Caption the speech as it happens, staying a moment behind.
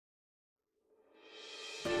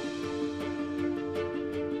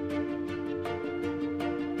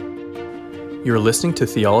You're listening to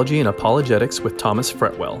Theology and Apologetics with Thomas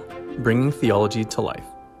Fretwell, bringing theology to life.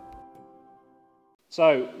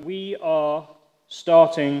 So, we are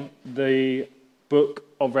starting the book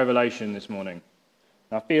of Revelation this morning.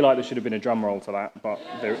 I feel like there should have been a drum roll for that, but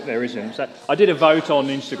there isn't. So I did a vote on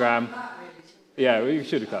Instagram. Yeah, we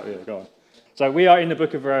should have clapped. Yeah, go on. So we are in the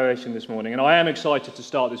book of Revelation this morning, and I am excited to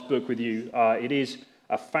start this book with you. It is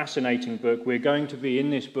a fascinating book. We're going to be in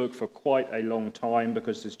this book for quite a long time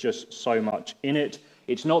because there's just so much in it.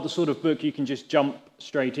 It's not the sort of book you can just jump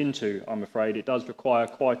straight into, I'm afraid. It does require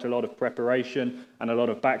quite a lot of preparation and a lot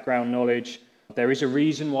of background knowledge. There is a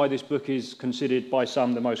reason why this book is considered by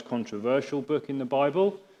some the most controversial book in the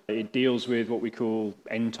Bible. It deals with what we call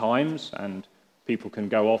end times, and people can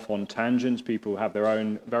go off on tangents. People have their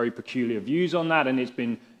own very peculiar views on that, and it's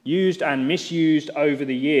been used and misused over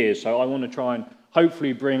the years. So I want to try and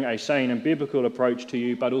hopefully bring a sane and biblical approach to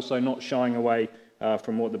you, but also not shying away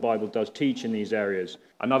from what the Bible does teach in these areas.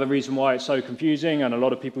 Another reason why it's so confusing and a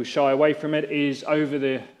lot of people shy away from it is over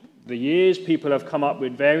the years, people have come up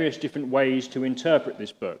with various different ways to interpret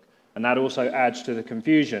this book, and that also adds to the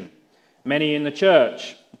confusion. Many in the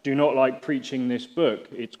church do not like preaching this book.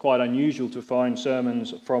 It's quite unusual to find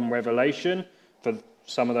sermons from Revelation for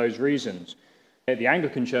some of those reasons. At the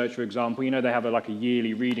Anglican Church, for example, they have a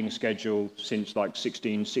yearly reading schedule since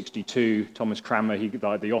 1662. Thomas Cranmer,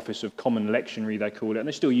 the Office of Common Lectionary, they call it, and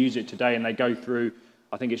they still use it today, and they go through,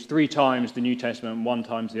 I think it's 3 times the New Testament and 1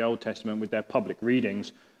 time the Old Testament with their public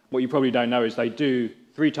readings. What you probably don't know is they do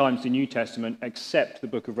 3 times the New Testament except the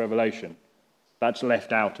book of Revelation. That's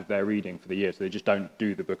left out of their reading for the year, so they just don't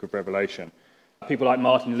do the book of Revelation. People like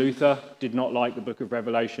Martin Luther did not like the book of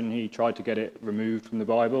Revelation. He tried to get it removed from the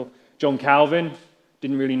Bible. John Calvin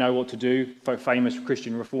didn't really know what to do. Famous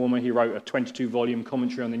Christian reformer, he wrote a 22-volume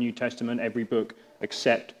commentary on the New Testament, every book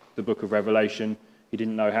except the book of Revelation. He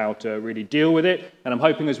didn't know how to really deal with it, and I'm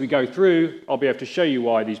hoping as we go through, I'll be able to show you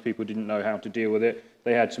why these people didn't know how to deal with it.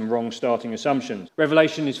 They had some wrong starting assumptions.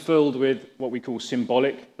 Revelation is filled with what we call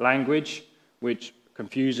symbolic language, which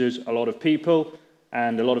confuses a lot of people,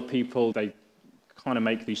 and a lot of people, they kind of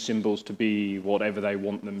make these symbols to be whatever they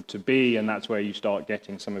want them to be, and that's where you start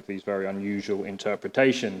getting some of these very unusual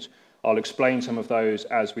interpretations. I'll explain some of those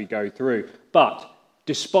as we go through. But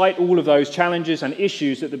despite all of those challenges and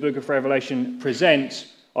issues that the book of Revelation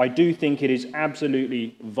presents, I do think it is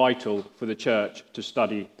absolutely vital for the church to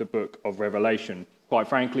study the book of Revelation. Quite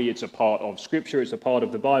frankly, it's a part of Scripture, it's a part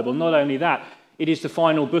of the Bible. Not only that, it is the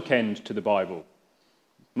final bookend to the Bible.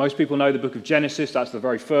 Most people know the book of Genesis, that's the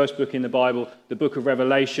very first book in the Bible. The book of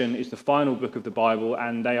Revelation is the final book of the Bible,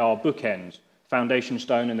 and they are bookends, foundation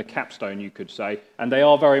stone and the capstone, you could say, and they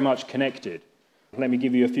are very much connected. Let me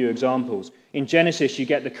give you a few examples. In Genesis, you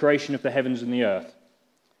get the creation of the heavens and the earth.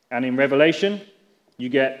 And in Revelation, you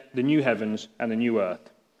get the new heavens and the new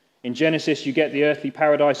earth. In Genesis, you get the earthly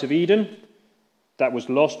paradise of Eden that was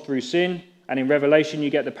lost through sin. And in Revelation, you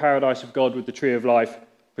get the paradise of God with the tree of life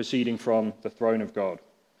proceeding from the throne of God.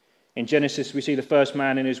 In Genesis, we see the first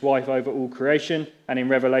man and his wife over all creation, and in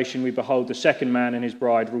Revelation, we behold the second man and his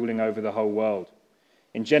bride ruling over the whole world.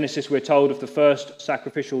 In Genesis, we're told of the first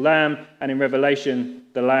sacrificial lamb, and in Revelation,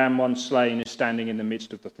 the lamb once slain is standing in the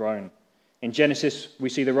midst of the throne. In Genesis, we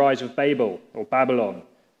see the rise of Babel, or Babylon,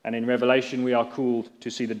 and in Revelation, we are called to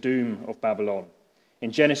see the doom of Babylon.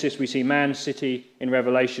 In Genesis, we see man's city. In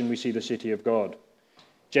Revelation, we see the city of God.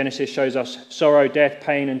 Genesis shows us sorrow, death,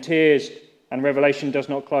 pain, and tears, and Revelation does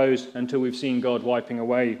not close until we've seen God wiping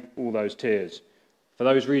away all those tears. For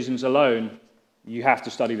those reasons alone, you have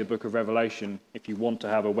to study the book of Revelation if you want to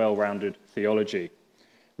have a well-rounded theology.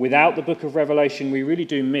 Without the book of Revelation, we really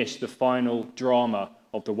do miss the final drama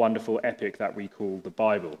of the wonderful epic that we call the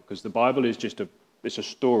Bible, because the Bible is it's a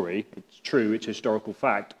story. It's true, it's historical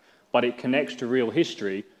fact, but it connects to real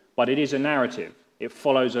history, but it is a narrative. It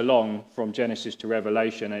follows along from Genesis to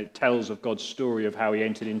Revelation, and it tells of God's story of how he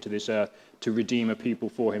entered into this earth to redeem a people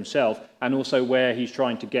for himself, and also where he's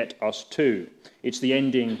trying to get us to. It's the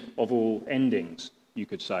ending of all endings, you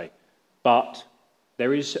could say. But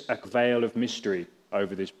there is a veil of mystery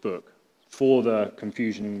over this book for the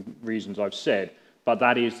confusion reasons I've said, but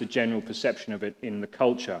that is the general perception of it in the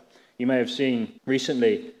culture. You may have seen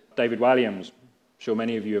recently David Walliams. I'm sure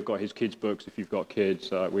many of you have got his kids' books if you've got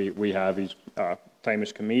kids. We have. He's a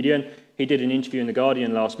famous comedian. He did an interview in The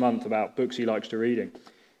Guardian last month about books he likes to reading.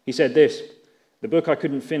 He said this: "The book I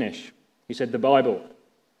couldn't finish," he said, "the Bible.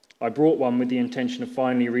 I brought one with the intention of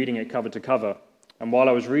finally reading it cover to cover. And while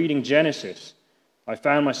I was reading Genesis, I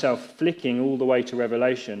found myself flicking all the way to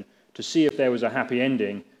Revelation to see if there was a happy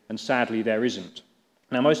ending, and sadly there isn't."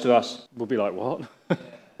 Now, most of us will be like, what?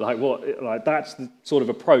 Like that's the sort of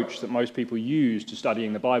approach that most people use to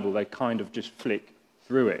studying the Bible. They kind of just flick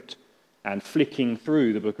through it. And flicking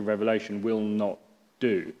through the book of Revelation will not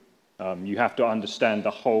do. You have to understand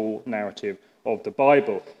the whole narrative of the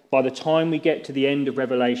Bible. By the time we get to the end of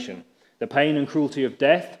Revelation, the pain and cruelty of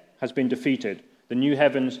death has been defeated. The new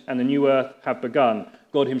heavens and the new earth have begun.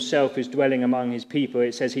 God himself is dwelling among his people.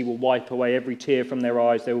 It says he will wipe away every tear from their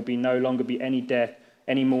eyes. There will no longer be any death,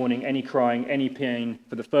 any mourning, any crying, any pain,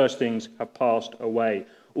 for the first things have passed away.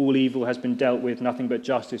 All evil has been dealt with. Nothing but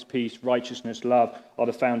justice, peace, righteousness, love are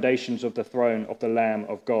the foundations of the throne of the Lamb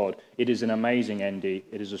of God. It is an amazing ending.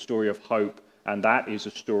 It is a story of hope, and that is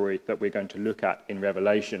a story that we're going to look at in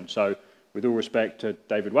Revelation. So, with all respect to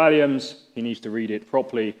David Walliams, he needs to read it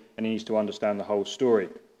properly, and he needs to understand the whole story.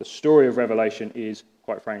 The story of Revelation is,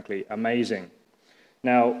 quite frankly, amazing.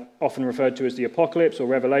 Now, often referred to as the Apocalypse or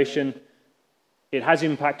Revelation, it has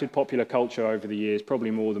impacted popular culture over the years,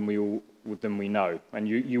 probably more than we know. And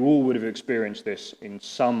you all would have experienced this in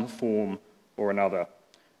some form or another.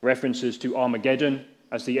 References to Armageddon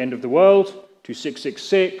as the end of the world, to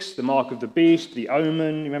 666, the mark of the beast, the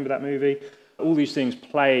Omen, you remember that movie? All these things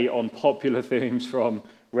play on popular themes from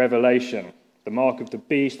Revelation. The mark of the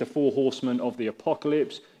beast, the four horsemen of the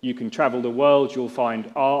apocalypse. You can travel the world, you'll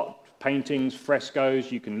find art, paintings,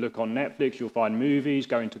 frescoes. You can look on Netflix, you'll find movies.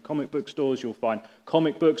 Go into comic book stores, you'll find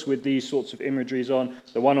comic books with these sorts of imageries on.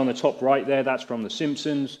 The one on the top right there, that's from The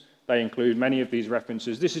Simpsons. They include many of these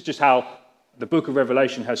references. This is just how the book of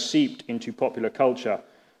Revelation has seeped into popular culture.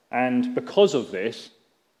 And because of this,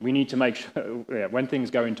 we need to make sure, when things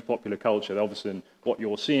go into popular culture, obviously what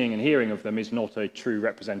you're seeing and hearing of them is not a true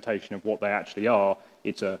representation of what they actually are.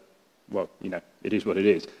 It's it is what it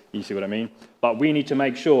is. You see what I mean? But we need to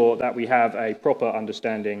make sure that we have a proper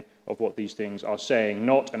understanding of what these things are saying,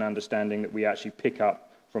 not an understanding that we actually pick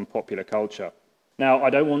up from popular culture. Now, I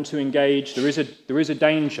don't want to engage. There is a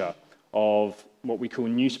danger of what we call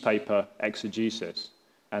newspaper exegesis.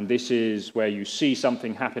 And this is where you see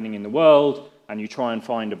something happening in the world, and you try and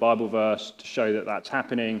find a Bible verse to show that that's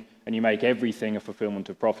happening, and you make everything a fulfillment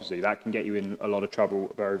of prophecy. That can get you in a lot of trouble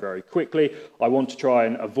very, very quickly. I want to try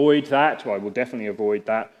and avoid that, or I will definitely avoid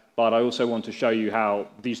that, but I also want to show you how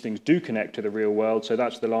these things do connect to the real world, so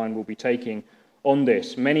that's the line we'll be taking on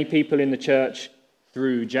this. Many people in the church,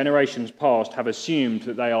 through generations past, have assumed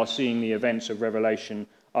that they are seeing the events of Revelation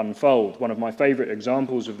unfold. One of my favourite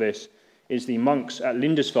examples of this is the monks at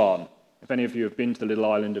Lindisfarne. If any of you have been to the little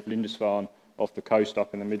island of Lindisfarne, off the coast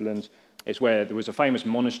up in the Midlands, it's where there was a famous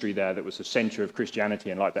monastery there that was the centre of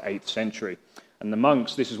Christianity in like the 8th century. And the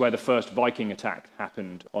monks, this is where the first Viking attack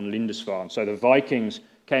happened on Lindisfarne. So the Vikings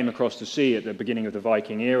came across the sea at the beginning of the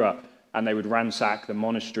Viking era, and they would ransack the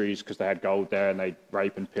monasteries because they had gold there, and they'd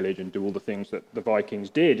rape and pillage and do all the things that the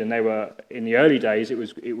Vikings did. And they were, in the early days, it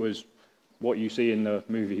was what you see in the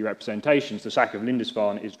movie representations. The sack of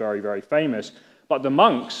Lindisfarne is very, very famous. But the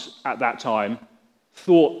monks at that time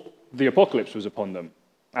thought the apocalypse was upon them.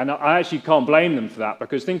 And I actually can't blame them for that,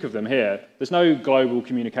 because think of them here. There's no global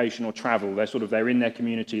communication or travel. They're in their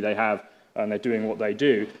community they have, and they're doing what they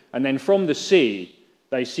do. And then from the sea,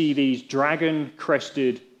 they see these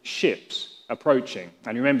dragon-crested ships approaching.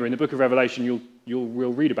 And remember, in the book of Revelation,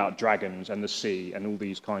 we'll read about dragons and the sea and all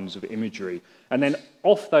these kinds of imagery. And then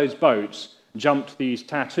off those boats jumped these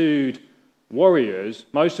tattooed warriors,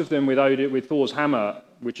 most of them with Thor's hammer,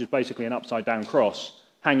 which is basically an upside-down cross,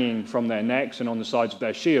 hanging from their necks and on the sides of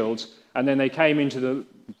their shields, and then they came into the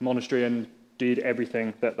monastery and did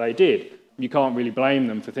everything that they did. You can't really blame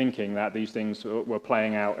them for thinking that these things were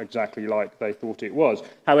playing out exactly like they thought it was.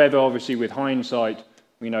 However, obviously with hindsight,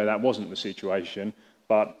 we know that wasn't the situation,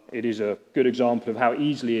 but it is a good example of how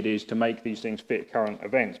easily it is to make these things fit current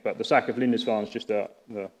events. But the sack of Lindisfarne is just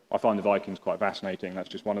I find the Vikings quite fascinating. That's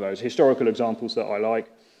just one of those historical examples that I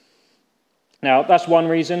like. Now, that's one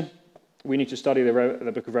reason we need to study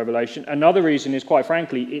the book of Revelation. Another reason is, quite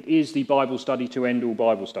frankly, it is the Bible study to end all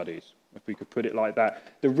Bible studies, if we could put it like that.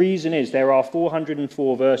 The reason is there are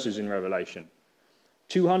 404 verses in Revelation.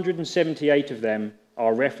 278 of them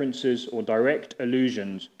are references or direct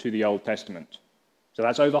allusions to the Old Testament. So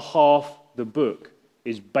that's over half the book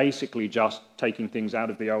is basically just taking things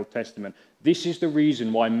out of the Old Testament. This is the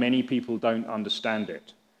reason why many people don't understand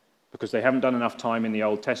it, because they haven't done enough time in the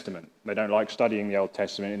Old Testament. They don't like studying the Old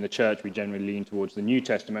Testament. In the church, we generally lean towards the New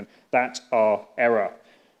Testament. That's our error.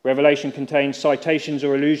 Revelation contains citations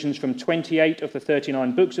or allusions from 28 of the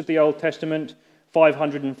 39 books of the Old Testament,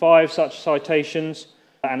 505 such citations,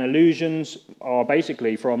 and allusions are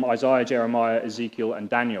basically from Isaiah, Jeremiah, Ezekiel, and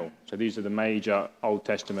Daniel. So these are the major Old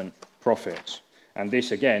Testament prophets. And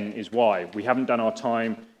this, again, is why. We haven't done our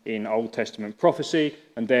time in Old Testament prophecy,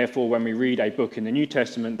 and therefore when we read a book in the New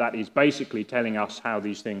Testament that is basically telling us how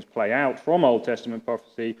these things play out from Old Testament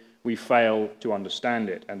prophecy, we fail to understand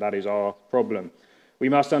it, and that is our problem. We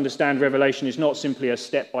must understand Revelation is not simply a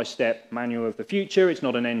step-by-step manual of the future, it's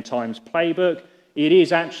not an end times playbook, it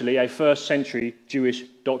is actually a first century Jewish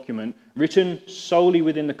document written solely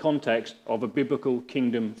within the context of a biblical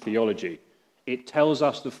kingdom theology. It tells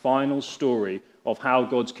us the final story of how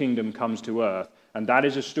God's kingdom comes to earth, and that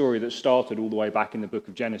is a story that started all the way back in the book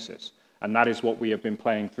of Genesis. And that is what we have been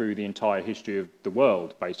playing through the entire history of the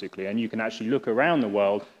world, basically. And you can actually look around the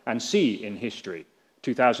world and see in history.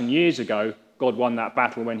 2,000 years ago, God won that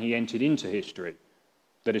battle when he entered into history.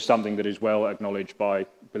 That is something that is well acknowledged by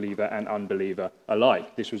believer and unbeliever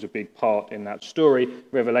alike. This was a big part in that story.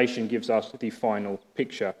 Revelation gives us the final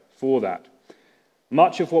picture for that.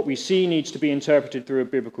 Much of what we see needs to be interpreted through a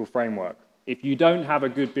biblical framework. If you don't have a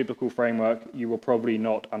good biblical framework, you will probably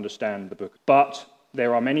not understand the book. But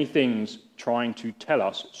there are many things trying to tell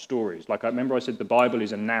us stories. Like I remember I said the Bible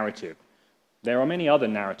is a narrative. There are many other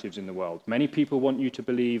narratives in the world. Many people want you to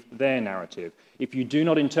believe their narrative. If you do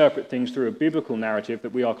not interpret things through a biblical narrative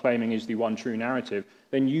that we are claiming is the one true narrative,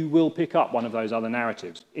 then you will pick up one of those other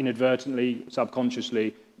narratives. Inadvertently,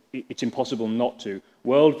 subconsciously, it's impossible not to.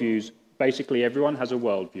 Worldviews, basically everyone has a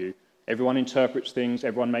worldview. Everyone interprets things,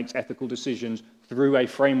 everyone makes ethical decisions through a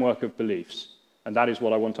framework of beliefs. And that is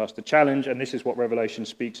what I want us to challenge, and this is what Revelation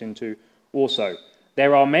speaks into also.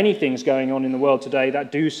 There are many things going on in the world today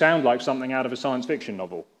that do sound like something out of a science fiction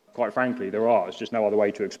novel. Quite frankly, there are. There's just no other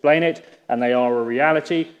way to explain it, and they are a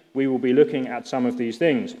reality. We will be looking at some of these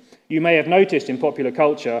things. You may have noticed in popular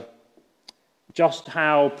culture just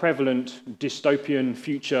how prevalent dystopian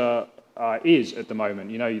future is at the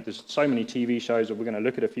moment. You know, there's so many TV shows, and we're going to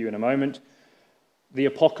look at a few in a moment. The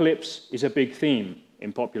apocalypse is a big theme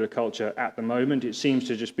in popular culture at the moment. It seems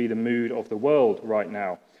to just be the mood of the world right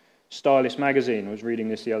now. Stylist Magazine, I was reading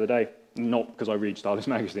this the other day. Not because I read Stylist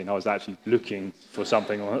Magazine, I was actually looking for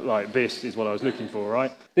something like this is what I was looking for,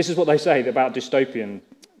 right? This is what they say about dystopian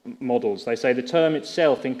models. They say the term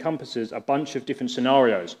itself encompasses a bunch of different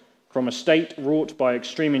scenarios, from a state wrought by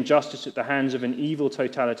extreme injustice at the hands of an evil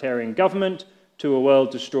totalitarian government to a world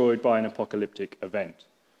destroyed by an apocalyptic event.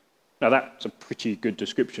 Now that's a pretty good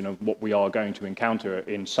description of what we are going to encounter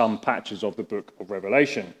in some patches of the book of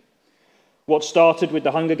Revelation. What started with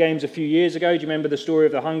the Hunger Games a few years ago, do you remember the story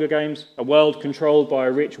of the Hunger Games? A world controlled by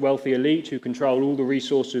a rich, wealthy elite who control all the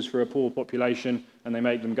resources for a poor population, and they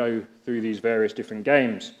make them go through these various different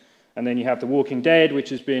games. And then you have The Walking Dead, which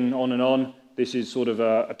has been on and on. This is sort of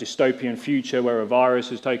a dystopian future where a virus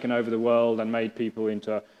has taken over the world and made people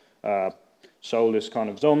into soulless kind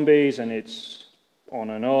of zombies, and it's on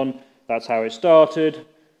and on. That's how it started.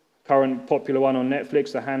 Current popular one on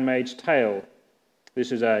Netflix, The Handmaid's Tale.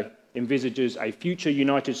 This envisages a future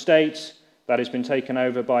United States that has been taken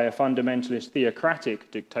over by a fundamentalist theocratic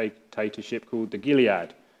dictatorship called the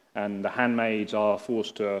Gilead. And the handmaids are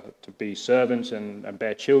forced to be servants and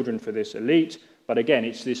bear children for this elite. But again,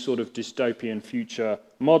 it's this sort of dystopian future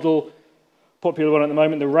model. Popular one at the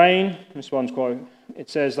moment, The Rain. This one's it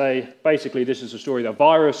says basically this is a story. The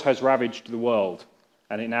virus has ravaged the world,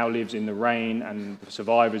 and it now lives in the rain, and the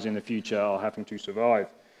survivors in the future are having to survive.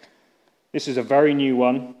 This is a very new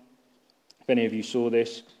one. If any of you saw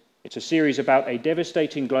this, it's a series about a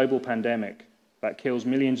devastating global pandemic that kills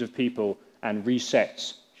millions of people and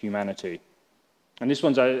resets humanity. And this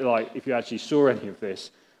one's like, if you actually saw any of this,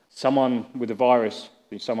 someone with a virus,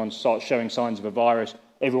 someone starts showing signs of a virus,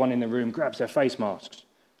 everyone in the room grabs their face masks.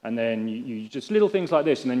 And then you just little things like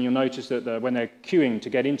this, and then you'll notice that when they're queuing to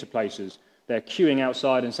get into places, they're queuing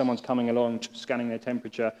outside and someone's coming along, scanning their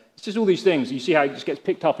temperature. It's just all these things. You see how it just gets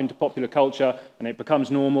picked up into popular culture and it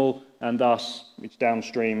becomes normal, and thus it's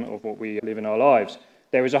downstream of what we live in our lives.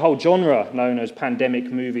 There is a whole genre known as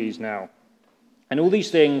pandemic movies now. And all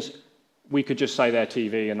these things, we could just say they're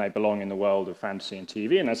TV and they belong in the world of fantasy and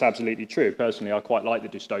TV, and that's absolutely true. Personally, I quite like the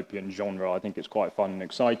dystopian genre. I think it's quite fun and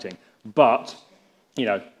exciting. But, you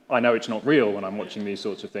know, I know it's not real when I'm watching these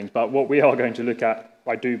sorts of things, but what we are going to look at,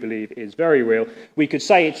 I do believe, is very real. We could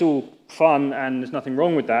say it's all fun and there's nothing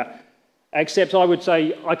wrong with that, except I would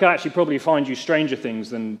say I could actually probably find you stranger things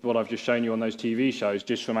than what I've just shown you on those TV shows,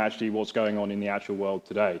 just from actually what's going on in the actual world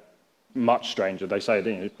today. Much stranger. They say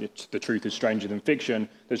the truth is stranger than fiction.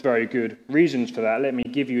 There's very good reasons for that. Let me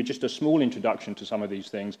give you just a small introduction to some of these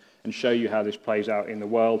things and show you how this plays out in the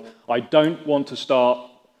world. I don't want to start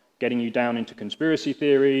getting you down into conspiracy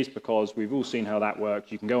theories, because we've all seen how that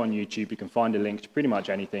works. You can go on YouTube, you can find a link to pretty much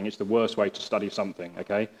anything. It's the worst way to study something,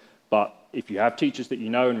 okay? But if you have teachers that you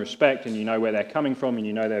know and respect and you know where they're coming from and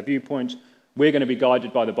you know their viewpoints, we're going to be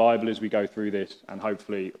guided by the Bible as we go through this, and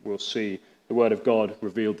hopefully we'll see the Word of God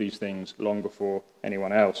revealed these things long before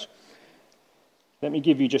anyone else. Let me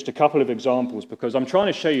give you just a couple of examples, because I'm trying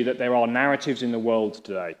to show you that there are narratives in the world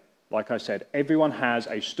today. Like I said, everyone has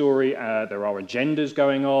a story. There are agendas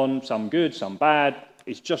going on, some good, some bad.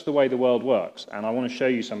 It's just the way the world works, and I want to show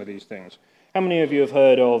you some of these things. How many of you have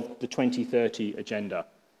heard of the 2030 Agenda?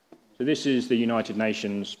 So this is the United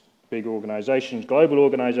Nations, big organizations, global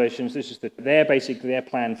organizations. This is basically their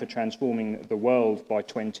plan for transforming the world by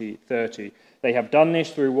 2030. They have done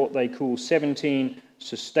this through what they call 17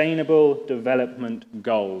 Sustainable Development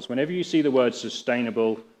Goals. Whenever you see the word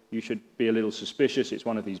sustainable, you should be a little suspicious. It's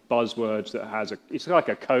one of these buzzwords that it's like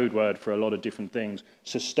a code word for a lot of different things.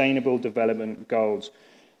 Sustainable Development Goals.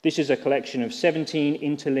 This is a collection of 17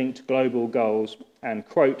 interlinked global goals, and,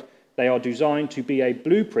 quote, they are designed to be a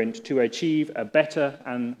blueprint to achieve a better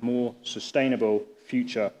and more sustainable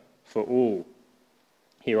future for all.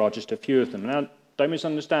 Here are just a few of them. Now, don't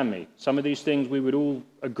misunderstand me. Some of these things we would all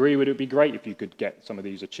agree it would be great if you could get some of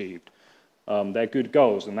these achieved. They're good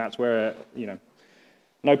goals, and that's where,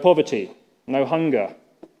 no poverty, no hunger.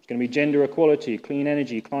 It's going to be gender equality, clean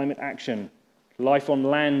energy, climate action. Life on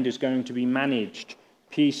land is going to be managed.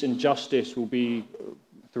 Peace and justice will be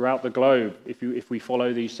throughout the globe if we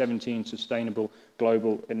follow these 17 sustainable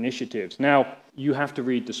global initiatives. Now, you have to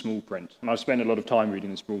read the small print, and I've spent a lot of time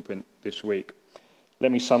reading the small print this week.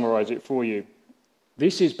 Let me summarize it for you.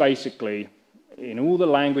 This is basically, in all the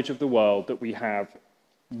language of the world that we have,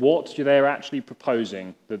 what they're actually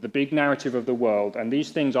proposing, the big narrative of the world, and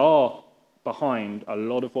these things are behind a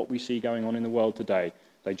lot of what we see going on in the world today.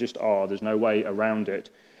 They just are. There's no way around it.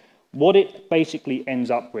 What it basically ends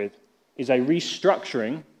up with is a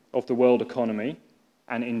restructuring of the world economy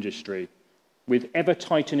and industry, with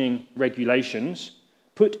ever-tightening regulations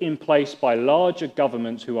put in place by larger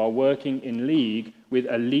governments who are working in league with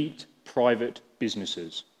elite private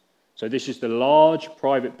businesses. So this is the large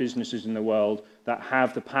private businesses in the world that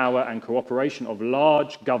have the power and cooperation of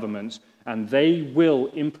large governments, and they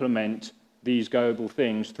will implement these global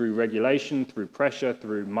things through regulation, through pressure,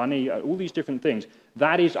 through money, all these different things.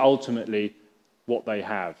 That is ultimately what they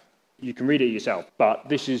have. You can read it yourself, but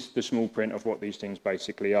this is the small print of what these things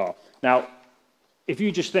basically are. Now, if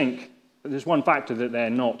you just think, there's one factor that they're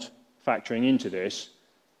not factoring into this,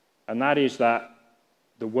 and that is that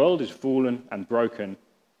the world is fallen and broken,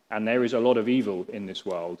 and there is a lot of evil in this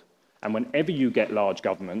world. And whenever you get large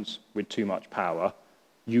governments with too much power,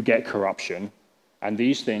 you get corruption, and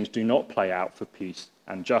these things do not play out for peace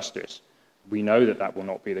and justice. We know that that will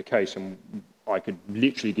not be the case, and I could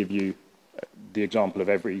literally give you the example of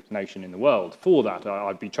every nation in the world for that.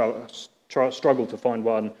 I'd be struggle to find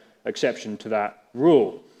one exception to that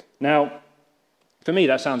rule. Now, for me,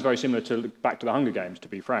 that sounds very similar to back to the Hunger Games, to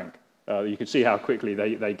be frank. You can see how quickly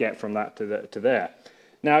they get from that to there.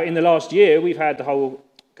 Now, in the last year, we've had the whole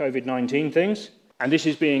COVID-19 things, and this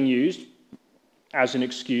is being used as an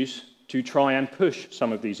excuse to try and push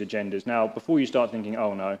some of these agendas. Now, before you start thinking,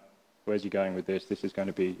 oh no, where's he going with this? This is going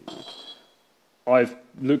to be... I've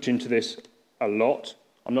looked into this a lot.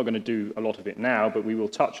 I'm not going to do a lot of it now, but we will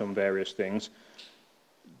touch on various things.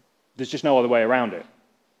 There's just no other way around it,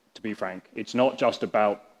 to be frank. It's not just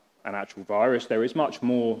about an actual virus. There is much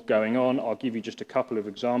more going on. I'll give you just a couple of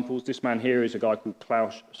examples. This man here is a guy called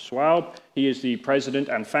Klaus Schwab. He is the president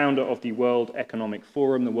and founder of the World Economic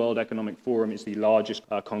Forum. The World Economic Forum is the largest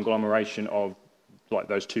conglomeration of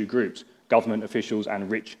those two groups, government officials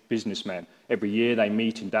and rich businessmen. Every year they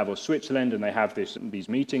meet in Davos, Switzerland, and they have these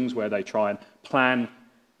meetings where they try and plan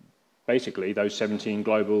basically those 17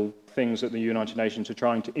 global things that the United Nations are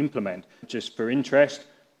trying to implement. Just for interest,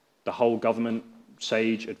 the whole government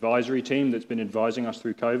SAGE advisory team that's been advising us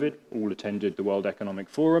through COVID all attended the World Economic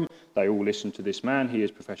Forum. They all listened to this man. He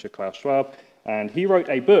is Professor Klaus Schwab, and he wrote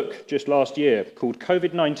a book just last year called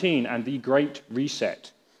COVID-19 and the Great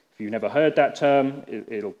Reset. If you've never heard that term,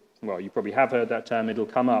 well, you probably have heard that term, it'll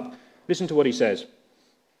come up. Listen to what he says.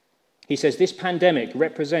 He says, this pandemic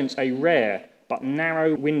represents a rare but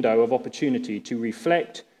narrow window of opportunity to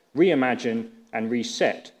reflect, reimagine, and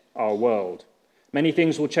reset our world. Many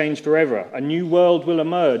things will change forever. A new world will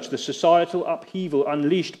emerge. The societal upheaval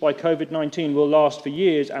unleashed by COVID-19 will last for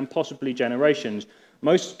years and possibly generations.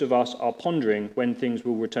 Most of us are pondering when things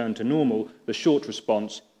will return to normal. The short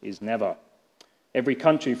response is never. Every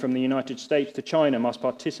country from the United States to China must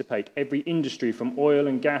participate. Every industry from oil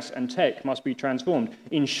and gas and tech must be transformed.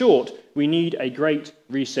 In short, we need a great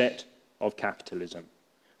reset of capitalism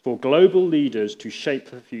for global leaders to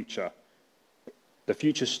shape the future. the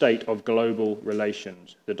future state of global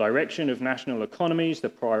relations, the direction of national economies, the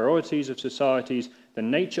priorities of societies, the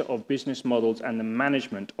nature of business models, and the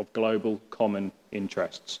management of global common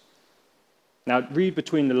interests. Now, read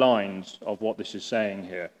between the lines of what this is saying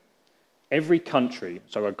here. Every country,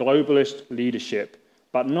 so a globalist leadership,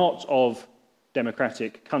 but not of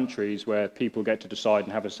democratic countries where people get to decide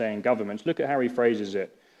and have a say in governments. Look at how he phrases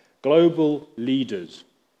it. Global leaders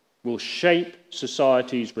will shape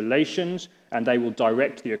society's relations, and they will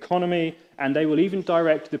direct the economy, and they will even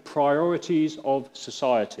direct the priorities of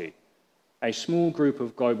society. A small group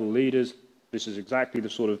of global leaders, this is exactly the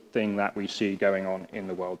sort of thing that we see going on in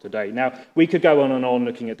the world today. Now, we could go on and on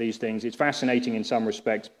looking at these things. It's fascinating in some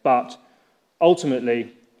respects, but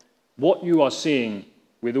ultimately, what you are seeing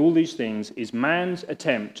with all these things is man's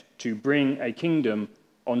attempt to bring a kingdom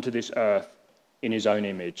onto this earth in his own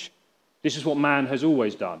image. This is what man has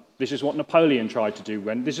always done. This is what Napoleon tried to do.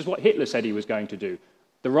 This is what Hitler said he was going to do.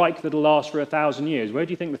 The Reich that'll last for 1,000 years. Where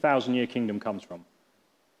do you think the 1,000-year kingdom comes from?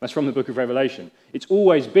 That's from the book of Revelation. It's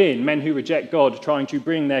always been men who reject God trying to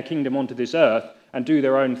bring their kingdom onto this earth and do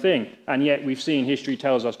their own thing. And yet we've seen history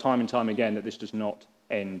tells us time and time again that this does not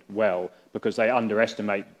end well because they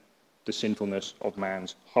underestimate the sinfulness of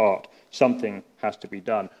man's heart. Something has to be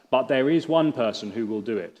done. But there is one person who will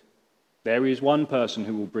do it. There is one person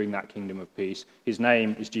who will bring that kingdom of peace. His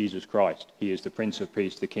name is Jesus Christ. He is the Prince of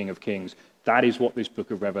Peace, the King of Kings. That is what this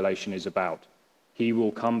book of Revelation is about. He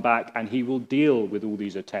will come back and he will deal with all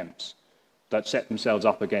these attempts that set themselves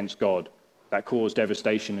up against God, that cause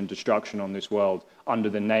devastation and destruction on this world under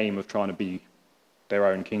the name of trying to be their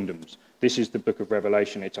own kingdoms. This is the book of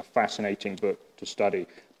Revelation. It's a fascinating book to study.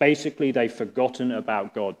 Basically, they've forgotten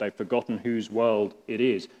about God. They've forgotten whose world it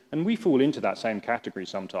is. And we fall into that same category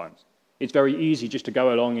sometimes. It's very easy just to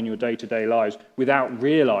go along in your day-to-day lives without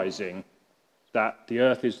realizing that the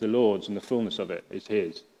earth is the Lord's and the fullness of it is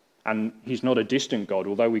his. And he's not a distant God,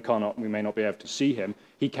 although we may not be able to see him.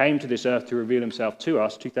 He came to this earth to reveal himself to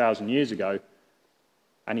us 2,000 years ago,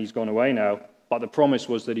 and he's gone away now. But the promise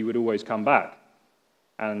was that he would always come back.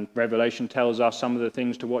 And Revelation tells us some of the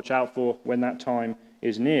things to watch out for when that time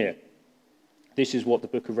is near. This is what the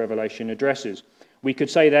book of Revelation addresses. We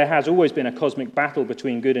could say there has always been a cosmic battle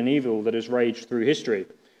between good and evil that has raged through history.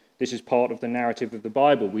 This is part of the narrative of the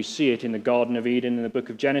Bible. We see it in the Garden of Eden in the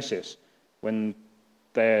book of Genesis, when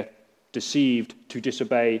they're deceived to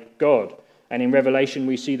disobey God. And in Revelation,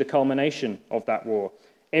 we see the culmination of that war.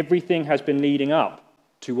 Everything has been leading up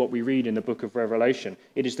to what we read in the book of Revelation.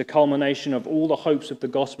 It is the culmination of all the hopes of the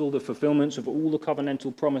gospel, the fulfillments of all the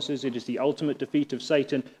covenantal promises. It is the ultimate defeat of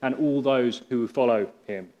Satan and all those who follow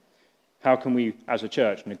him. How can we, as a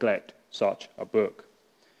church, neglect such a book?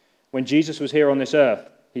 When Jesus was here on this earth,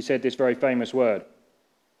 he said this very famous word,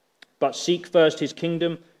 "But seek first his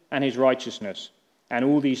kingdom and his righteousness, and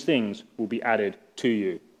all these things will be added to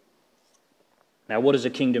you." Now, what does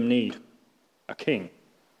a kingdom need? A king.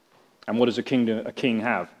 And what does a king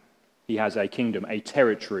have? He has a kingdom, a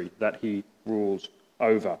territory that he rules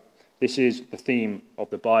over. This is the theme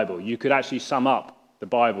of the Bible. You could actually sum up the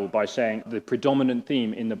Bible by saying the predominant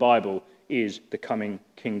theme in the Bible is the coming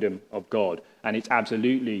kingdom of God. And it's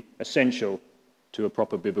absolutely essential to a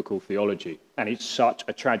proper biblical theology. And it's such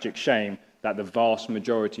a tragic shame that the vast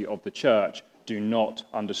majority of the church do not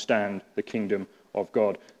understand the kingdom of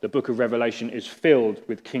God. The book of Revelation is filled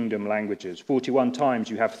with kingdom languages. 41 times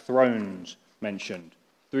you have thrones mentioned.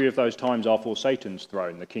 3 of those times are for Satan's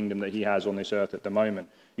throne, the kingdom that he has on this earth at the moment.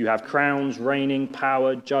 You have crowns, reigning,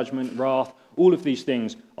 power, judgment, wrath. All of these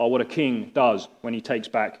things are what a king does when he takes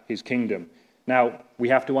back his kingdom. Now, we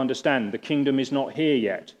have to understand the kingdom is not here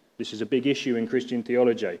yet. This is a big issue in Christian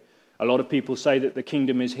theology. A lot of people say that the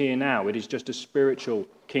kingdom is here now. It is just a spiritual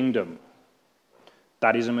kingdom.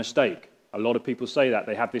 That is a mistake. A lot of people say that.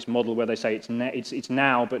 They have this model where they say it's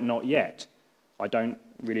now but not yet. I don't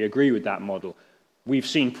really agree with that model. We've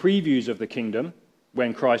seen previews of the kingdom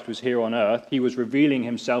when Christ was here on earth. He was revealing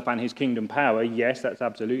himself and his kingdom power. Yes, that's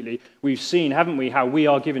absolutely. We've seen, haven't we, how we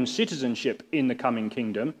are given citizenship in the coming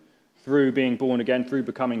kingdom through being born again, through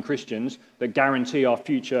becoming Christians, that guarantee our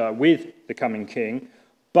future with the coming king.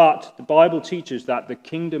 But the Bible teaches that the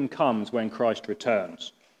kingdom comes when Christ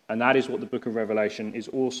returns. And that is what the book of Revelation is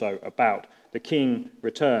also about. The king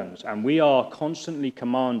returns, and we are constantly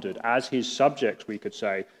commanded, as his subjects, we could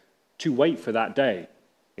say, to wait for that day.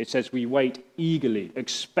 It says we wait eagerly,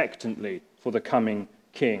 expectantly for the coming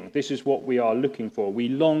king. This is what we are looking for. We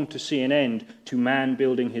long to see an end to man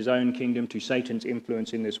building his own kingdom, to Satan's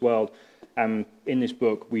influence in this world. And in this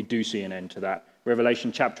book, we do see an end to that.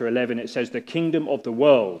 Revelation chapter 11, it says the kingdom of the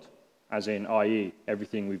world, as in, i.e.,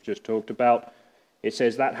 everything we've just talked about, It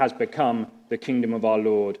says that has become the kingdom of our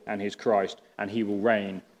Lord and his Christ, and he will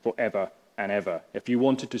reign forever and ever. If you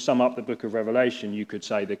wanted to sum up the book of Revelation, you could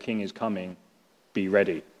say the king is coming, be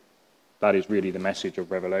ready. That is really the message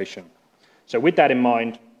of Revelation. So with that in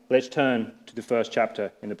mind, let's turn to the first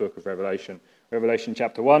chapter in the book of Revelation. Revelation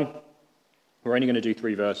chapter 1. We're only going to do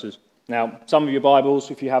 3 verses. Now, some of your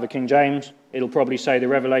Bibles, if you have a King James, it'll probably say the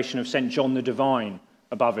revelation of St. John the Divine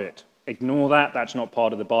above it. Ignore that. That's not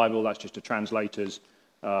part of the Bible. That's just a translator's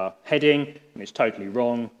heading, and it's totally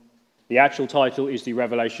wrong. The actual title is the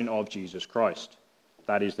Revelation of Jesus Christ.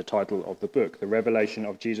 That is the title of the book, the Revelation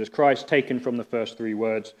of Jesus Christ, taken from the first 4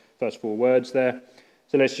 words there.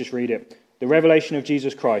 So let's just read it. The revelation of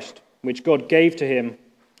Jesus Christ, which God gave to him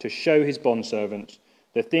to show his bondservants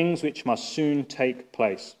the things which must soon take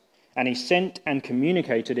place. And he sent and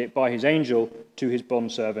communicated it by his angel to his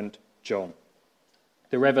bondservant John.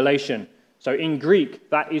 The revelation. So in Greek,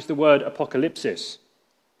 that is the word apocalypsis.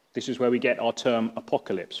 This is where we get our term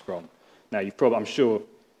apocalypse from. Now, I'm sure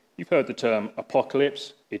you've heard the term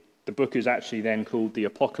apocalypse. The book is actually then called the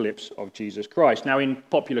Apocalypse of Jesus Christ. Now, in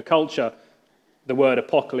popular culture, the word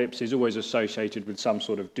apocalypse is always associated with some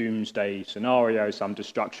sort of doomsday scenario, some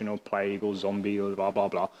destruction or plague or zombie or blah, blah,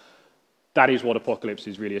 blah. That is what apocalypse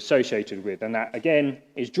is really associated with. And that, again,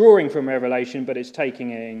 is drawing from Revelation, but it's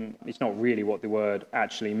not really what the word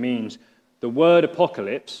actually means. The word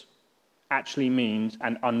apocalypse actually means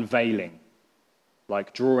an unveiling.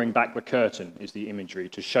 Like drawing back the curtain is the imagery,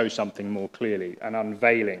 to show something more clearly, an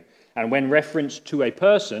unveiling. And when referenced to a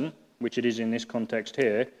person, which it is in this context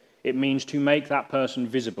here, it means to make that person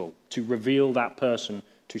visible, to reveal that person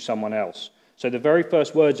to someone else. So the very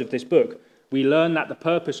first words of this book, we learn that the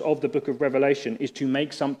purpose of the book of Revelation is to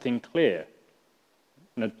make something clear.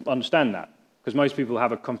 And understand that, because most people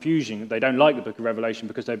have a confusion. They don't like the book of Revelation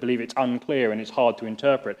because they believe it's unclear and it's hard to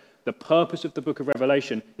interpret. The purpose of the book of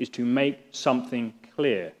Revelation is to make something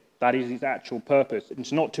clear. That is its actual purpose.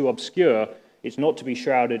 It's not to obscure. It's not to be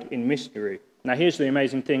shrouded in mystery. Now, here's the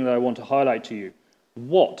amazing thing that I want to highlight to you.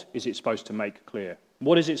 What is it supposed to make clear?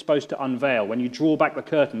 What is it supposed to unveil? When you draw back the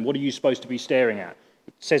curtain, what are you supposed to be staring at?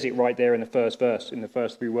 It says it right there in the first verse, in the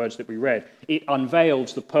first 3 words that we read. It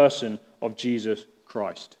unveils the person of Jesus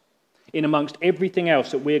Christ. In amongst everything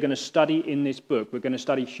else that we're going to study in this book, we're going to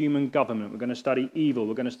study human government, we're going to study evil,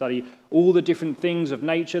 we're going to study all the different things of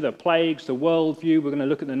nature, the plagues, the worldview, we're going to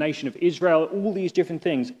look at the nation of Israel, all these different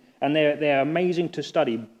things, and they're amazing to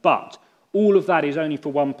study, but all of that is only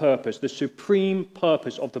for one purpose. The supreme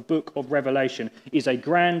purpose of the book of Revelation is a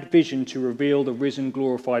grand vision to reveal the risen,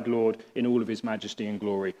 glorified Lord in all of his majesty and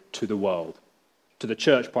glory to the world, to the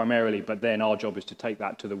church primarily, but then our job is to take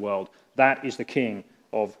that to the world. That is the king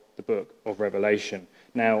of the book of Revelation.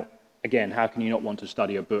 Now, again, how can you not want to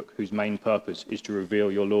study a book whose main purpose is to reveal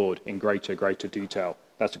your Lord in greater detail?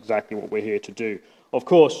 That's exactly what we're here to do. Of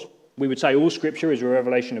course, we would say all Scripture is a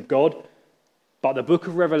revelation of God, but the book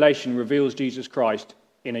of Revelation reveals Jesus Christ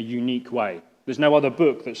in a unique way. There's no other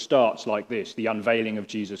book that starts like this, the unveiling of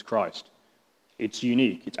Jesus Christ. It's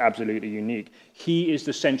unique. It's absolutely unique. He is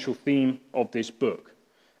the central theme of this book.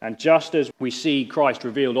 And just as we see Christ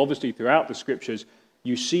revealed, obviously, throughout the Scriptures,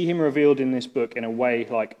 you see him revealed in this book in a way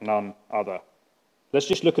like none other. Let's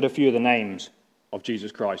just look at a few of the names of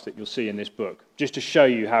Jesus Christ that you'll see in this book, just to show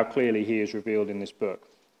you how clearly he is revealed in this book.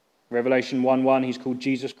 Revelation 1:1, he's called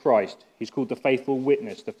Jesus Christ. He's called the faithful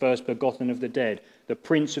witness, the first begotten of the dead, the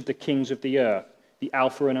prince of the kings of the earth, the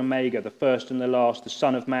Alpha and Omega, the first and the last, the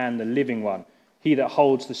Son of Man, the living one, he that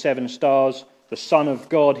holds the 7 stars, the Son of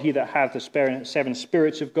God, he that hath the 7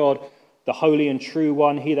 spirits of God, the holy and true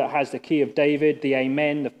one, he that has the key of David, the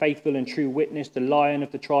Amen, the faithful and true witness, the Lion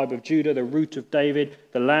of the tribe of Judah, the root of David,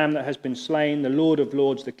 the Lamb that has been slain, the Lord of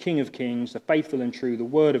lords, the King of kings, the faithful and true, the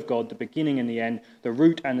Word of God, the beginning and the end, the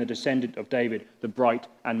root and the descendant of David, the bright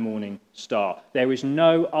and morning star. There is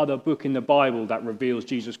no other book in the Bible that reveals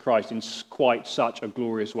Jesus Christ in quite such a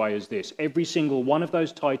glorious way as this. Every single one of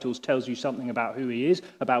those titles tells you something about who he is,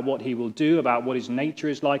 about what he will do, about what his nature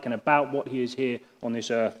is like, and about what he is here on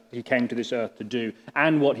this earth, he came to this earth to do,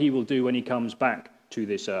 and what he will do when he comes back to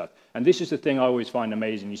this earth. And this is the thing I always find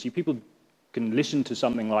amazing. You see, people can listen to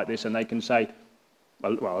something like this and they can say,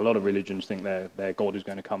 well, a lot of religions think their God is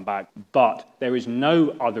going to come back, but there is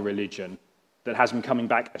no other religion that has him coming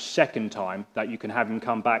back a second time that you can have him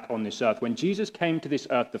come back on this earth. When Jesus came to this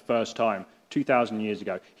earth the first time, 2,000 years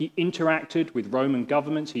ago, he interacted with Roman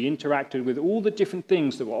governments, he interacted with all the different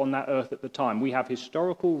things that were on that earth at the time. We have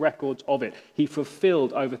historical records of it. He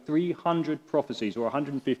fulfilled over 300 prophecies, or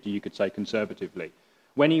 150 you could say conservatively,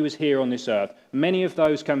 when he was here on this earth. Many of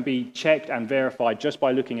those can be checked and verified just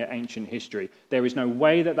by looking at ancient history. There is no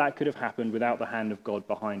way that that could have happened without the hand of God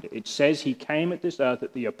behind it. It says he came at this earth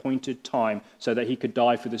at the appointed time so that he could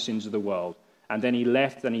die for the sins of the world. And then he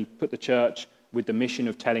left and he put the church with the mission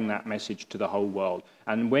of telling that message to the whole world.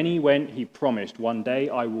 And when he went, he promised, one day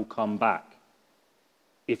I will come back.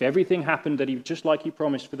 If everything happened just like he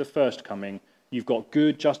promised for the first coming, you've got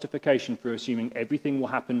good justification for assuming everything will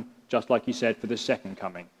happen just like he said for the second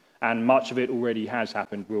coming. And much of it already has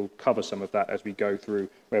happened. We'll cover some of that as we go through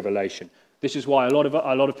Revelation. This is why a lot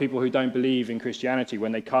of people who don't believe in Christianity,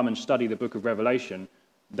 when they come and study the book of Revelation,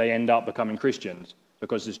 they end up becoming Christians,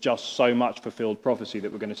 because there's just so much fulfilled prophecy that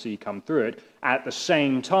we're going to see come through it, at the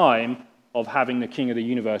same time of having the King of the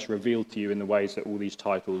universe revealed to you in the ways that all these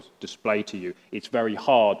titles display to you. It's very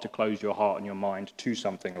hard to close your heart and your mind to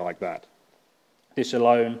something like that. This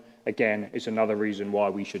alone, again, is another reason why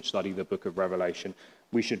we should study the book of Revelation.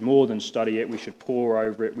 We should more than study it, we should pore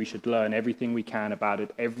over it, we should learn everything we can about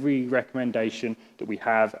it. Every recommendation that we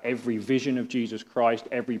have, every vision of Jesus Christ,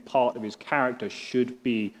 every part of his character should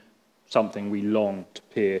be something we long to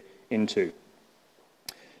peer into.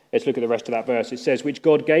 Let's look at the rest of that verse. It says, which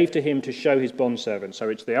God gave to him to show his bondservants. So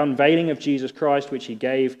it's the unveiling of Jesus Christ, which he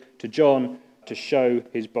gave to John to show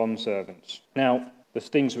his bondservants. Now, the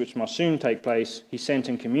things which must soon take place, he sent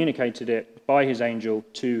and communicated it by his angel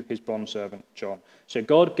to his bondservant John. So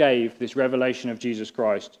God gave this revelation of Jesus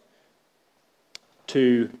Christ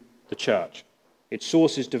to the church. Its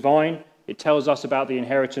source is divine. It tells us about the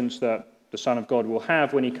inheritance that the Son of God will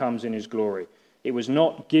have when he comes in his glory. It was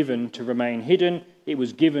not given to remain hidden. It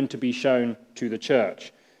was given to be shown to the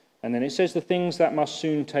church. And then it says the things that must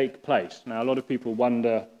soon take place. Now, a lot of people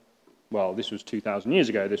wonder, well, this was 2,000 years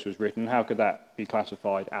ago this was written. How could that be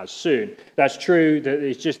classified as soon? That's true. That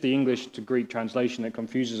it's just the English to Greek translation that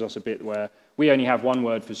confuses us a bit, where we only have one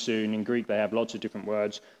word for soon. In Greek, they have lots of different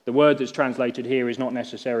words. The word that's translated here is not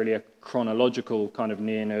necessarily a chronological kind of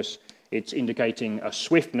nearness. It's indicating a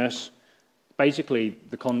swiftness. Basically,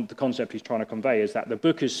 the concept he's trying to convey is that the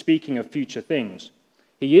book is speaking of future things.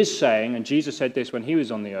 He is saying, and Jesus said this when he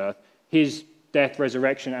was on the earth, his death,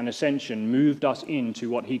 resurrection, and ascension moved us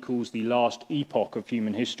into what he calls the last epoch of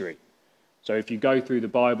human history. So if you go through the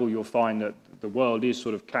Bible, you'll find that the world is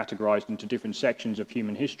sort of categorized into different sections of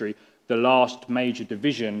human history. The last major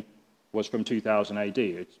division was from 2000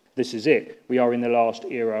 AD. This is it. We are in the last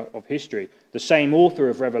era of history. The same author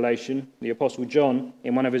of Revelation, the Apostle John,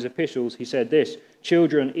 in one of his epistles, he said this,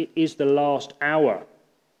 children, it is the last hour.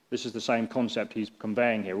 This is the same concept he's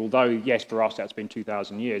conveying here. Although, yes, for us that's been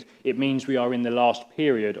 2,000 years, it means we are in the last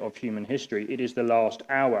period of human history. It is the last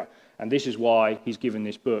hour. And this is why he's given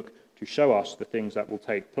this book, to show us the things that will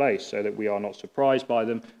take place, so that we are not surprised by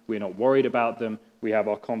them, we're not worried about them, we have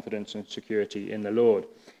our confidence and security in the Lord.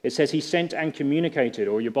 It says he sent and communicated,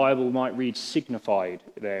 or your Bible might read signified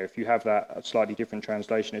there. If you have that a slightly different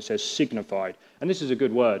translation, it says signified. And this is a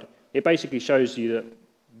good word. It basically shows you that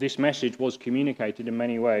this message was communicated in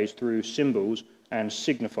many ways through symbols and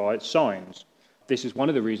signified signs. This is one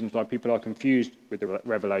of the reasons why people are confused with the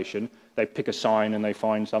Revelation. They pick a sign and they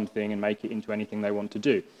find something and make it into anything they want to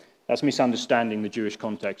do. That's misunderstanding the Jewish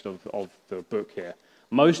context of the book here.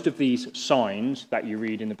 Most of these signs that you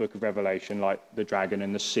read in the book of Revelation, like the dragon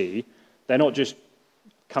and the sea, they're not just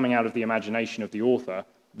coming out of the imagination of the author.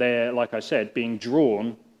 They're, like I said, being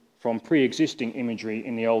drawn from pre-existing imagery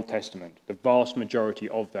in the Old Testament. The vast majority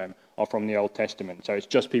of them are from the Old Testament. So it's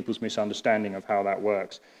just people's misunderstanding of how that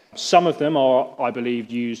works. Some of them are, I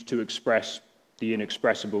believe, used to express the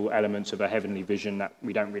inexpressible elements of a heavenly vision that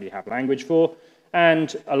we don't really have language for.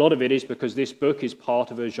 And a lot of it is because this book is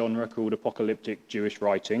part of a genre called apocalyptic Jewish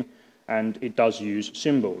writing, and it does use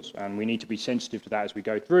symbols. And we need to be sensitive to that as we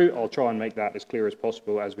go through. I'll try and make that as clear as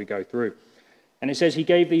possible as we go through. And it says he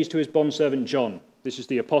gave these to his bondservant John. This is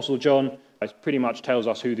the Apostle John. It pretty much tells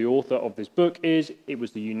us who the author of this book is. It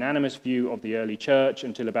was the unanimous view of the early church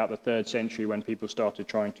until about the 3rd century, when people started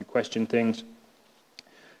trying to question things.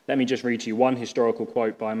 Let me just read to you one historical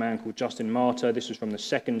quote by a man called Justin Martyr. This is from the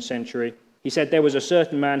 2nd century. He said, there was a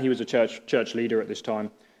certain man, he was a church leader at this time,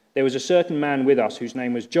 there was a certain man with us whose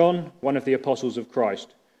name was John, one of the apostles of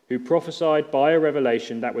Christ, who prophesied by a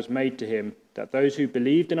revelation that was made to him that those who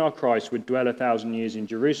believed in our Christ would dwell 1,000 years in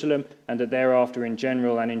Jerusalem, and that thereafter in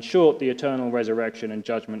general and in short the eternal resurrection and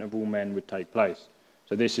judgment of all men would take place.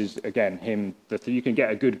 So this is, again, him. You can get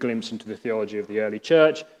a good glimpse into the theology of the early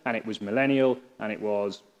church, and it was millennial, and it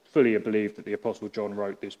was fully believed that the Apostle John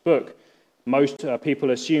wrote this book. Most people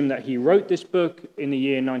assume that he wrote this book in the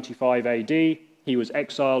year 95 AD. He was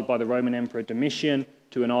exiled by the Roman Emperor Domitian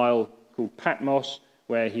to an isle called Patmos,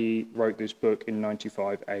 where he wrote this book in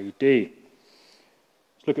 95 AD.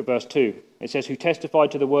 Let's look at verse 2. It says, "Who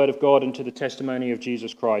testified to the word of God and to the testimony of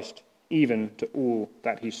Jesus Christ, even to all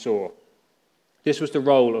that he saw." This was the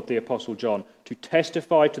role of the Apostle John, to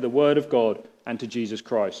testify to the word of God and to Jesus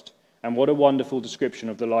Christ. And what a wonderful description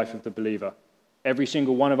of the life of the believer. Every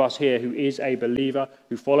single one of us here who is a believer,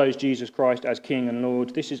 who follows Jesus Christ as King and Lord,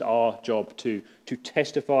 this is our job too, to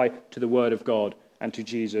testify to the word of God and to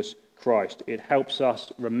Jesus Christ. It helps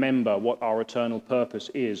us remember what our eternal purpose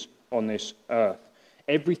is on this earth.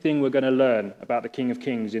 Everything we're going to learn about the King of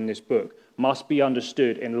Kings in this book must be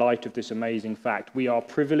understood in light of this amazing fact. We are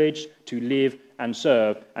privileged to live and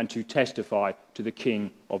serve and to testify to the King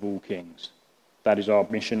of all kings. That is our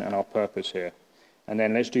mission and our purpose here. And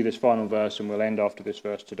then let's do this final verse and we'll end after this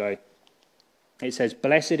verse today. It says,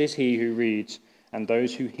 "Blessed is he who reads and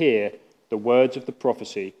those who hear the words of the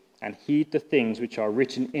prophecy and heed the things which are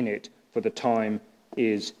written in it, for the time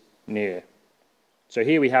is near." So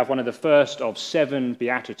here we have one of the first of 7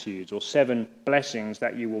 beatitudes or 7 blessings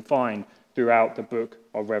that you will find throughout the book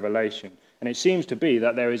of Revelation. And it seems to be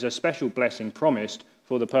that there is a special blessing promised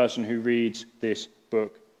for the person who reads this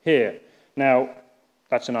book here. Now,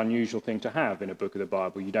 that's an unusual thing to have in a book of the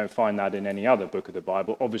Bible. You don't find that in any other book of the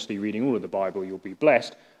Bible. Obviously, reading all of the Bible, you'll be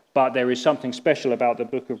blessed. But there is something special about the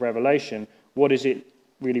book of Revelation. What is it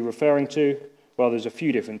really referring to? Well, there's a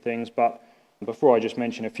few different things, but before I just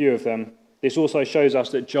mention a few of them, this also shows us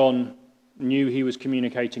that John knew he was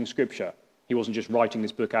communicating Scripture. He wasn't just writing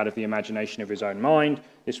this book out of the imagination of his own mind.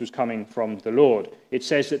 This was coming from the Lord. It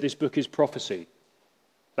says that this book is prophecy.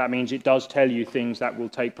 That means it does tell you things that will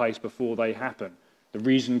take place before they happen. The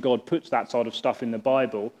reason God puts that sort of stuff in the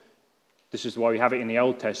Bible, this is why we have it in the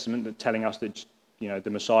Old Testament, that telling us that the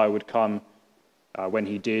Messiah would come when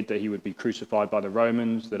he did, that he would be crucified by the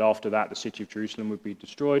Romans, that after that the city of Jerusalem would be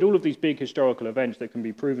destroyed. All of these big historical events that can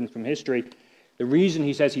be proven from history. The reason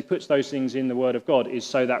he says he puts those things in the Word of God is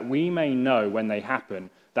so that we may know when they happen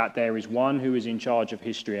that there is one who is in charge of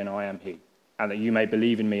history and I am he, and that you may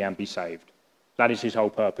believe in me and be saved. That is his whole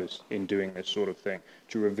purpose in doing this sort of thing,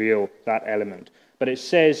 to reveal that element. But it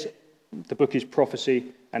says the book is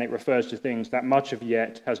prophecy, and it refers to things that much of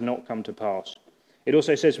yet has not come to pass. It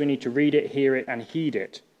also says we need to read it, hear it, and heed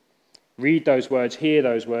it. Read those words, hear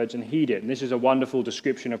those words, and heed it. And this is a wonderful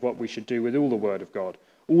description of what we should do with all the Word of God.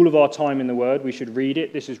 All of our time in the Word, we should read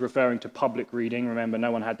it. This is referring to public reading. Remember,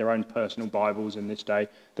 no one had their own personal Bibles in this day.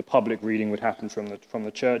 The public reading would happen from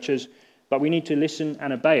the churches. But we need to listen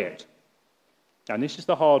and obey it. And this is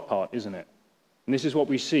the hard part, isn't it? And this is what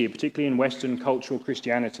we see, particularly in Western cultural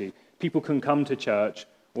Christianity. People can come to church,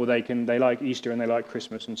 or they like Easter and they like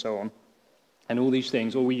Christmas and so on, and all these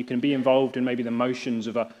things, or you can be involved in maybe the motions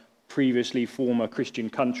of a previously former Christian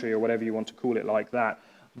country or whatever you want to call it like that.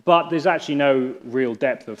 But there's actually no real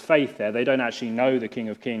depth of faith there. They don't actually know the King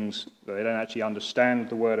of Kings. They don't actually understand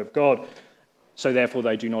the Word of God. So therefore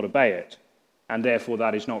they do not obey it. And therefore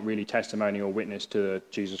that is not really testimony or witness to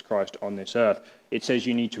Jesus Christ on this earth. It says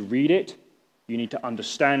you need to read it, you need to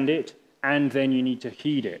understand it, and then you need to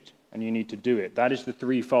heed it, and you need to do it. That is the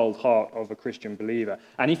threefold heart of a Christian believer.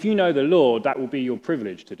 And if you know the Lord, that will be your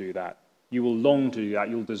privilege to do that. You will long to do that.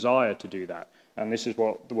 You'll desire to do that. And this is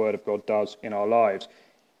what the Word of God does in our lives.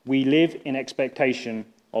 We live in expectation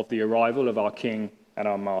of the arrival of our King and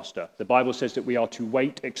our Master. The Bible says that we are to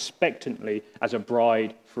wait expectantly as a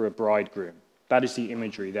bride for a bridegroom. That is the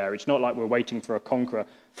imagery there. It's not like we're waiting for a conqueror.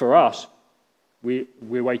 For us, we're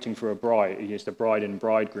waiting for a bride. It's the bride and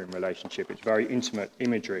bridegroom relationship. It's very intimate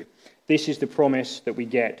imagery. This is the promise that we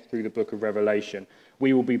get through the book of Revelation.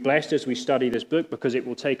 We will be blessed as we study this book because it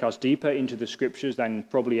will take us deeper into the Scriptures than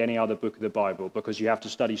probably any other book of the Bible, because you have to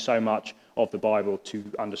study so much of the Bible to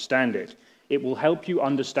understand it. It will help you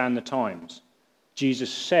understand the times.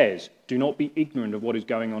 Jesus says, do not be ignorant of what is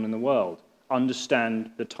going on in the world. Understand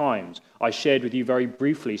the times. I shared with you very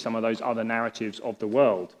briefly some of those other narratives of the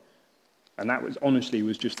world. And that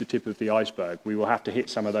was just the tip of the iceberg. We will have to hit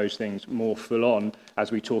some of those things more full on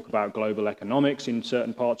as we talk about global economics in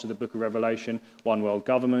certain parts of the book of Revelation, one world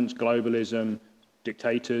governments, globalism,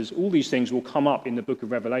 dictators. All these things will come up in the book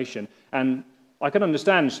of Revelation. And I can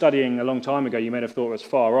understand, studying a long time ago, you may have thought it was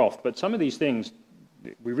far off, but some of these things,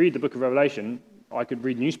 we read the book of Revelation, I could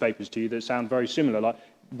read newspapers to you that sound very similar. Like,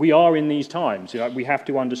 we are in these times. We have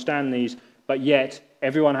to understand these, but yet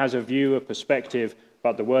everyone has a view, a perspective,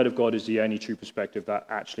 but the Word of God is the only true perspective that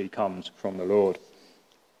actually comes from the Lord.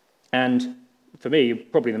 And for me,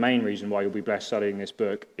 probably the main reason why you'll be blessed studying this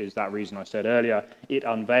book is that reason I said earlier. It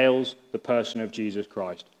unveils the person of Jesus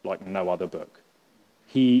Christ like no other book.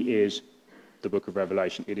 He is the book of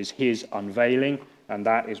Revelation. It is his unveiling and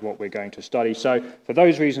that is what we're going to study. So for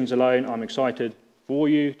those reasons alone, I'm excited for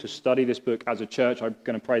you to study this book as a church. I'm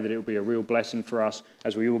going to pray that it will be a real blessing for us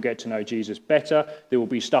as we all get to know Jesus better. There will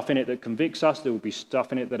be stuff in it that convicts us. There will be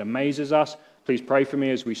stuff in it that amazes us. Please pray for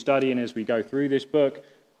me as we study and as we go through this book.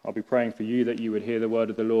 I'll be praying for you that you would hear the word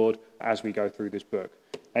of the Lord as we go through this book.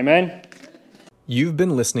 Amen. You've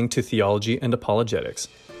been listening to Theology and Apologetics.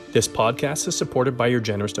 This podcast is supported by your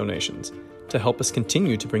generous donations. To help us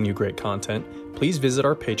continue to bring you great content, please visit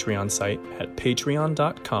our Patreon site at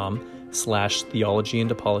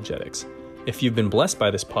patreon.com/theologyandapologetics. If you've been blessed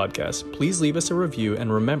by this podcast, please leave us a review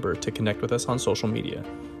and remember to connect with us on social media.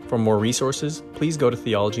 For more resources, please go to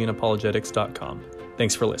theologyandapologetics.com.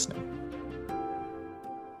 Thanks for listening.